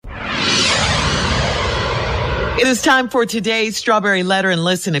It is time for today's Strawberry Letter. And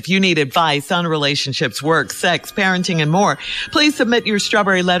listen, if you need advice on relationships, work, sex, parenting, and more, please submit your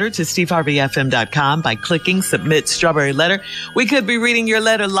Strawberry Letter to steveharveyfm.com by clicking Submit Strawberry Letter. We could be reading your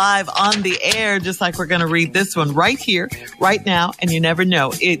letter live on the air, just like we're going to read this one right here, right now. And you never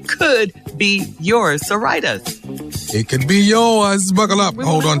know, it could be yours. So write us. It could be yours. Buckle up.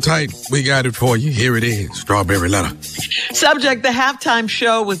 Hold on tight. We got it for you. Here it is. Strawberry Letter. Subject: the halftime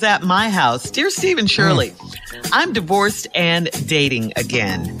show was at my house. Dear Steve and Shirley, I'm divorced and dating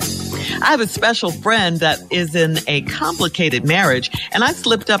again. I have a special friend that is in a complicated marriage, and I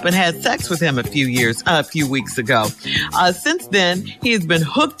slipped up and had sex with him a few weeks ago. Since then, he has been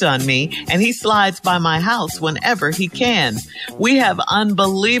hooked on me, and he slides by my house whenever he can. We have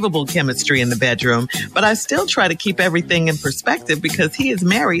unbelievable chemistry in the bedroom, but I still try to keep everything in perspective because he is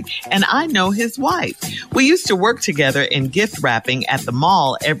married and I know his wife. We used to work together in gift wrapping at the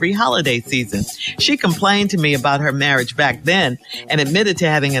mall every holiday season. She complained to me about her marriage back then and admitted to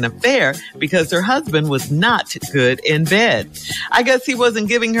having an affair because her husband was not good in bed. I guess he wasn't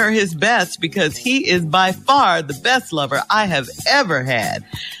giving her his best because he is by far the best lover I have ever had.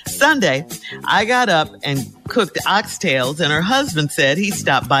 Sunday, I got up and cooked oxtails, and her husband said he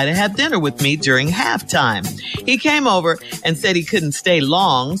stopped by to have dinner with me during halftime. He came over and said he couldn't stay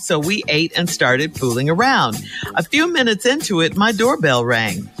long, so we ate and started fooling around. A few minutes into it, my doorbell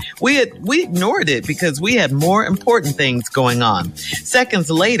rang. We ignored it because we had more important things going on. Seconds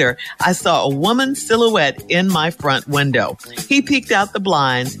later, I saw a woman's silhouette in my front window. He peeked out the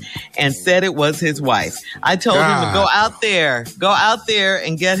blinds and said it was his wife. I told him to go out there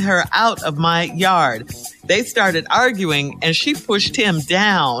and get her out of my yard. They started arguing and she pushed him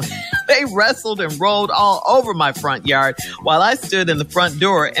down. They wrestled and rolled all over my front yard while I stood in the front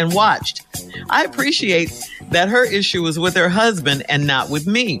door and watched. I appreciate that her issue was with her husband and not with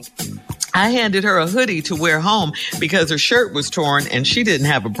me. I handed her a hoodie to wear home because her shirt was torn and she didn't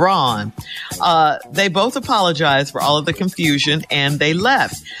have a bra on. They both apologized for all of the confusion and they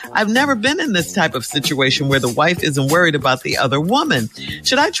left. I've never been in this type of situation where the wife isn't worried about the other woman.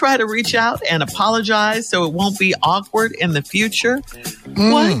 Should I try to reach out and apologize so it won't be awkward in the future?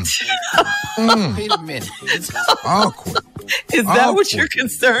 What? Wait a minute. It's awkward. Is that what you're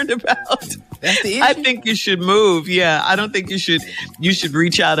concerned about? That's the issue. I think you should move. Yeah, I don't think you should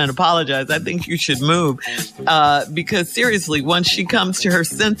reach out and apologize. I think you should move because seriously, once she comes to her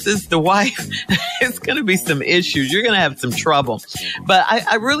senses, the wife, it's going to be some issues. You're going to have some trouble. But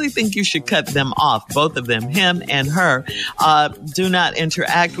I really think you should cut them off, both of them, him and her. Do not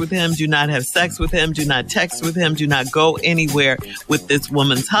interact with him. Do not have sex with him. Do not text with him. Do not go anywhere with this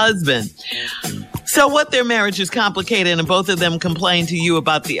woman's husband. So what, their marriage is complicated and both of them complain to you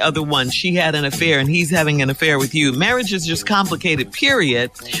about the other one. She had an affair and he's having an affair with you. Marriage is just complicated, period.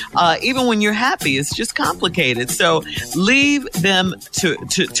 Even when you're happy, it's just complicated. So leave them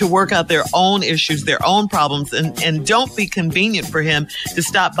to work out their own issues, their own problems, and don't be convenient for him to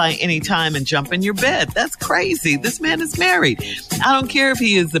stop by any time and jump in your bed. That's crazy. This man is married. I don't care if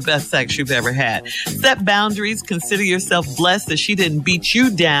he is the best sex you've ever had. Set boundaries. Consider yourself blessed that she didn't beat you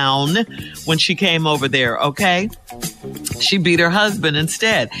down when she came over there, okay? She beat her husband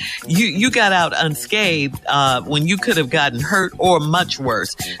instead. You got out unscathed when you could have gotten hurt or much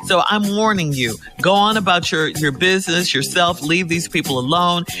worse. So I'm warning you, go on about your business, yourself, leave these people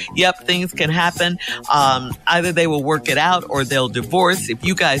alone. Yep, things can happen. Either they will work it out or they'll divorce. If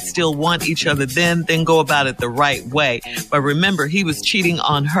you guys still want each other, then go about it the right way. But remember, he was cheating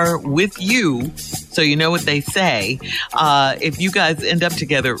on her with you. So you know what they say. If you guys end up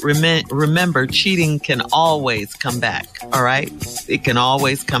together, remember, cheating can always come back. All right? It can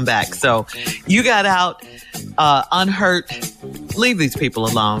always come back. So you got out unhurt. Leave these people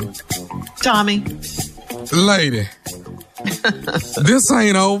alone. Tommy? Lady, this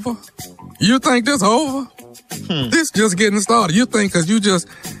ain't over. You think this over? This just getting started. You think because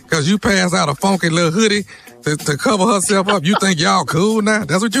you passed out a funky little hoodie to cover herself up, you think y'all cool now?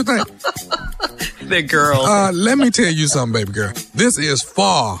 That's what you think? The girl. Let me tell you something, baby girl. This is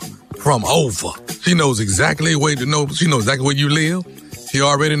far from over. She knows exactly where you live. She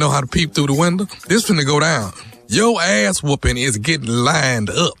already know how to peep through the window. This finna go down. Your ass whooping is getting lined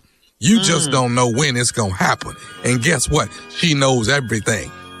up. You just don't know when it's gonna happen. And guess what? She knows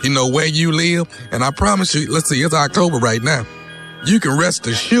everything. You know where you live. And I promise you, let's see, it's October right now. You can rest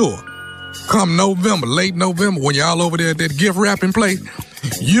assured, come November, late November, when y'all over there at that gift wrapping place,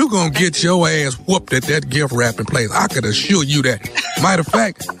 you gonna get your ass whooped at that gift wrapping place. I could assure you that. Matter of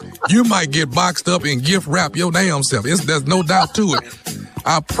fact, you might get boxed up and gift wrap your damn self. There's no doubt to it.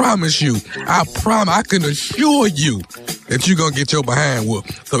 I promise you. I can assure you that you're going to get your behind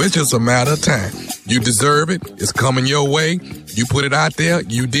whooped. So it's just a matter of time. You deserve it. It's coming your way. You put it out there.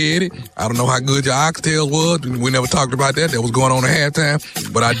 You did it. I don't know how good your oxtails was. We never talked about that. That was going on at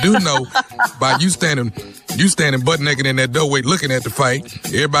halftime. But I do know by you standing butt naked in that doorway looking at the fight.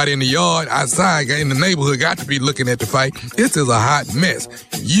 Everybody in the yard, outside, in the neighborhood got to be looking at the fight. This is a hot mess.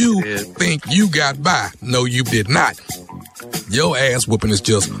 You think you got by. No, you did not. Your ass whooping is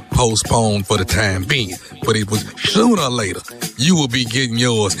just postponed for the time being. But it was sooner or later, you will be getting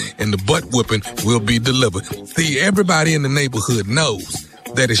yours and the butt whooping will be delivered. See, everybody in the neighborhood knows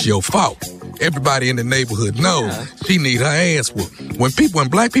that it's your fault. Everybody in the neighborhood knows she need her ass whooped. When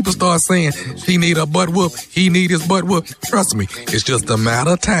black people start saying she need her butt whooped, he need his butt whooped, trust me, it's just a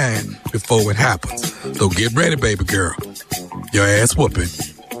matter of time before it happens. So get ready, baby girl. Your ass whooping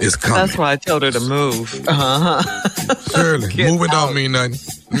is coming. That's why I told her to move. Shirley, moving don't mean nothing.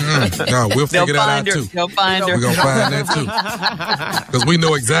 No, we'll figure that out too. They'll find her. We're going to find that too. Because we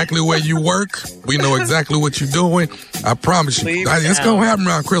know exactly where you work. We know exactly what you're doing. I promise you. It's going to happen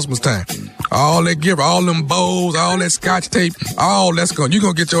around Christmas time. All that gift, all them bowls, all that scotch tape, all that's going. You're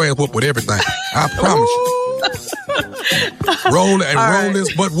going to get your ass whooped with everything. I promise you. Roll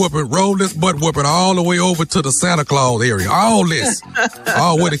this butt whooping all the way over to the Santa Claus area. All this.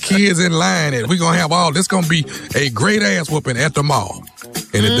 All where the kids in line at. We're going to have all this. Going to be a great ass whooping at the mall.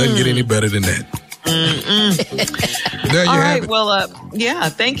 And it doesn't get any better than that. There you have it. Well,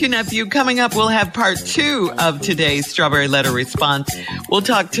 thank you, nephew. Coming up, we'll have part 2 of today's Strawberry Letter Response. We'll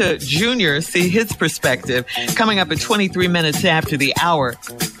talk to Junior, see his perspective. Coming up at 23 minutes after the hour.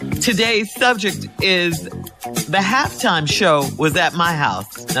 Today's subject is the halftime show was at my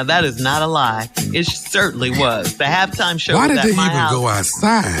house. Now, that is not a lie. It certainly was. The halftime show was at my house. Why did they even go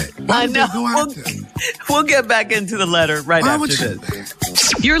outside? I know. We'll get back into the letter right after this.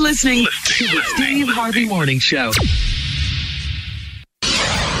 You're listening to the Steve Harvey Morning Show.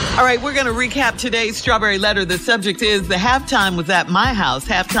 All right, we're going to recap today's Strawberry Letter. The subject is the halftime was at my house.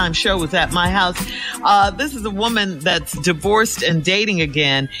 Halftime show was at my house. This is a woman that's divorced and dating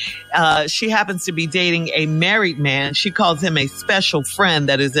again. She happens to be dating a married man. She calls him a special friend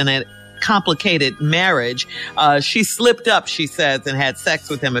that is in a complicated marriage. She slipped up, she says, and had sex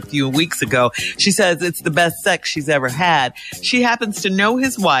with him a few weeks ago. She says it's the best sex she's ever had. She happens to know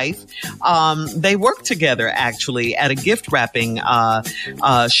his wife. They work together, actually, at a gift wrapping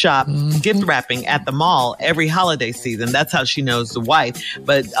shop, gift wrapping at the mall every holiday season. That's how she knows the wife.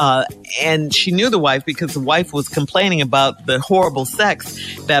 But and she knew the wife because the wife was complaining about the horrible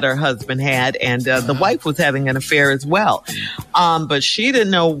sex that her husband had, and the wife was having an affair as well. But she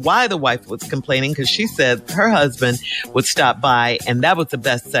didn't know why the wife was complaining, because she said her husband would stop by and that was the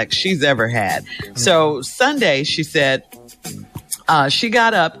best sex she's ever had. So Sunday, she said, she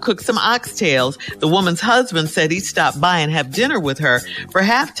got up, cooked some oxtails. The woman's husband said he'd stop by and have dinner with her for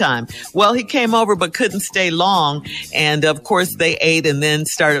halftime. Well, he came over but couldn't stay long. And of course, they ate and then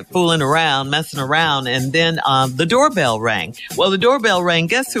started fooling around, messing around. And then the doorbell rang. Well, the doorbell rang.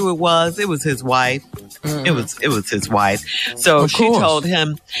 Guess who it was? It was his wife. It was his wife. So she told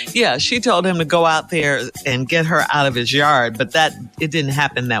him to go out there and get her out of his yard. But it didn't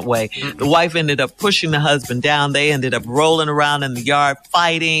happen that way. The wife ended up pushing the husband down. They ended up rolling around in the yard,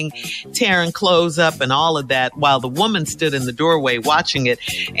 fighting, tearing clothes up and all of that, while the woman stood in the doorway watching it.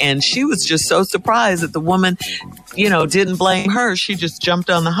 And she was just so surprised that the woman, didn't blame her. She just jumped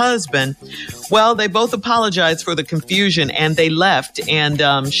on the husband. Well, they both apologized for the confusion and they left.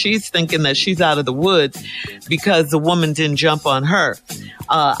 And she's thinking that she's out of the woods because the woman didn't jump on her.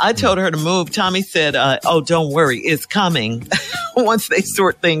 I told her to move. Tommy said, don't worry, it's coming. Once they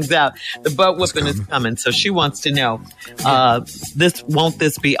sort things out, the butt whooping is coming. So she wants to know, won't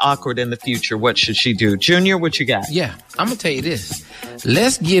this be awkward in the future? What should she do? Junior, what you got? Yeah, I'm going to tell you this.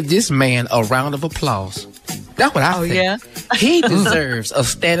 Let's give this man a round of applause. That's what I think. Yeah? He deserves a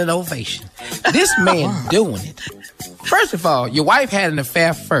standing ovation. This man doing it. First of all, your wife had an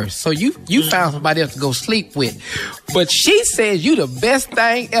affair first, so you found somebody else to go sleep with. But she says you the best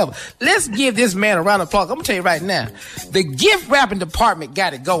thing ever. Let's give this man a round of applause. I'm going to tell you right now, the gift wrapping department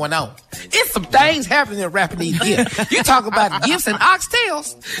got it going on. It's some things happening in wrapping these gifts. You talk about gifts and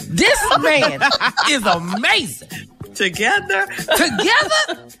oxtails. This man is amazing. Together,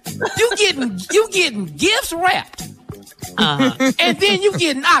 you getting gifts wrapped, and then you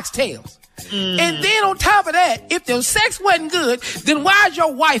getting oxtails. And then on top of that, if the sex wasn't good, then why is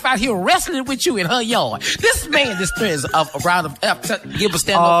your wife out here wrestling with you in her yard? This man deserves a round of give a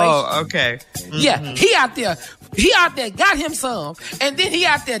standing ovation. Oh, okay. Mm-hmm. Yeah, he out there got him some, and then he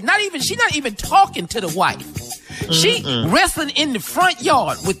out there she's not even talking to the wife. She wrestling in the front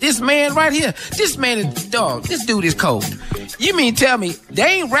yard with this man right here. This man is, dog, this dude is cold. You mean tell me they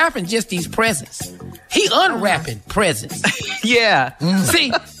ain't wrapping just these presents? He unwrapping presents. Yeah.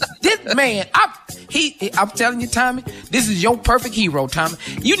 See, this man, I'm telling you, Tommy, this is your perfect hero, Tommy.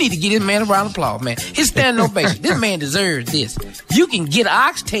 You need to give this man a round of applause, man. His standing ovation. This man deserves this. You can get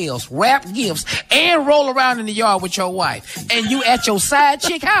oxtails, wrap gifts, and roll around in the yard with your wife. And you at your side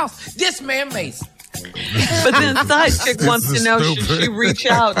chick house. This man amazing. But then side chick wants to know, should she reach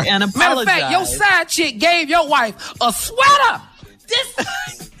out and apologize? Matter of fact, your side chick gave your wife a sweater.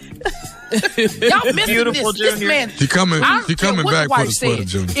 Y'all missing Beautiful, this. This Junior. man. He coming back for the sweater,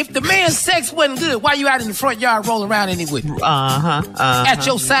 Junior. If the man's sex wasn't good, why you out in the front yard rolling around anyway? At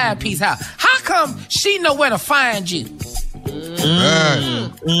your side piece house. How come she know where to find you?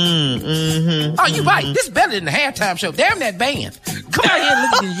 Oh, you right. This better than the halftime show. Damn that band. Come out here and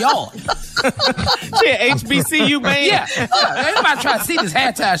look in the yard. Yeah, HBCU band. Yeah. Everybody try to see this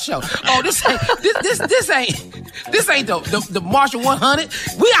halftime show. Oh, this ain't the Marshall 100.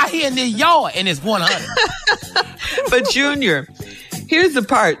 We out here in the yard and it's 100. But Junior, here's the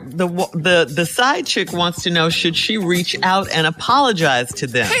part. The side chick wants to know, should she reach out and apologize to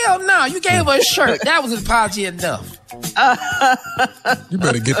them? Hell no. You gave her a shirt. That was an apology enough. You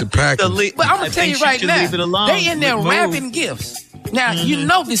better get the package. But I'm going to tell you right now, leave it alone. they in there wrapping gifts. Now, you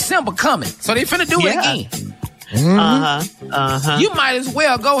know December coming, so they finna do it again. You might as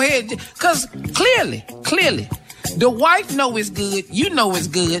well go ahead, because clearly, the wife know it's good, you know it's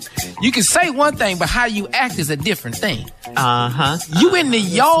good. You can say one thing, but how you act is a different thing. You in the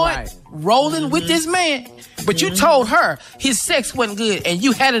yard rolling with this man, but you told her his sex wasn't good and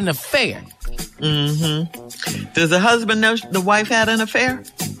you had an affair. Does the husband know the wife had an affair?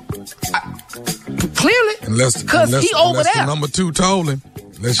 Clearly, because he over there. The number two told him.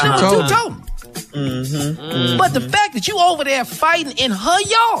 Unless she Number told two him. told him. But the fact that you over there fighting in her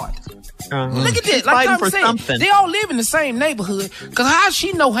yard. Look at this. Like I'm saying, something. They all live in the same neighborhood. Because how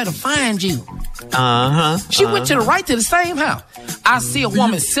she know how to find you? She went to the same house. I see a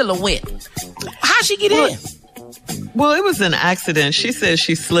woman's silhouette. How she get in? Well, it was an accident. She says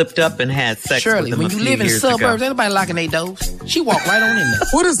she slipped up and had sex with him when you live in the suburbs, ain't nobody locking their doors. She walked right on in there.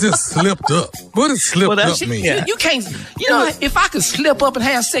 What is this slipped up? What does slipped up mean? You can't, if I could slip up and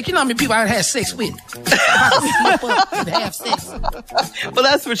have sex, you know how many people I had sex with? If I could slip up and have sex. Well,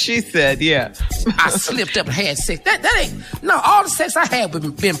 that's what she said, yeah. I slipped up and had sex. That ain't, no, all the sex I had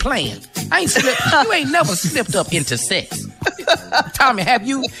been planned. You ain't never slipped up into sex. Tommy, have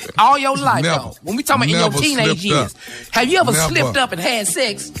you all your life, though? When we talking about in your teenage years, have you ever slipped up and had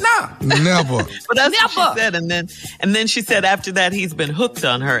sex? No. Never. But that's what she said. And then she said after that, he's been hooked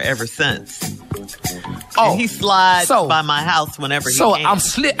on her ever since. And he slides by my house whenever he can.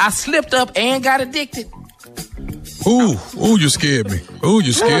 I slipped up and got addicted. Ooh, you scared me. Ooh,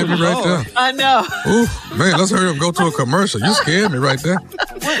 you scared me right there. I know. Ooh, man, let's hurry up and go to a commercial. You scared me right there.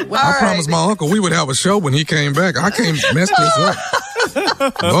 I promised my uncle we would have a show when he came back. I can't mess this up.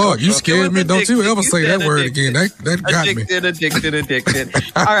 Lord, you scared me. Don't you ever say that word again. That got me. Addicted.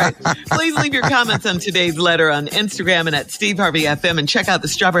 All right. Please leave your comments on today's letter on Instagram and at Steve Harvey FM, and check out the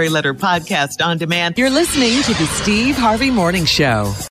Strawberry Letter podcast on demand. You're listening to the Steve Harvey Morning Show.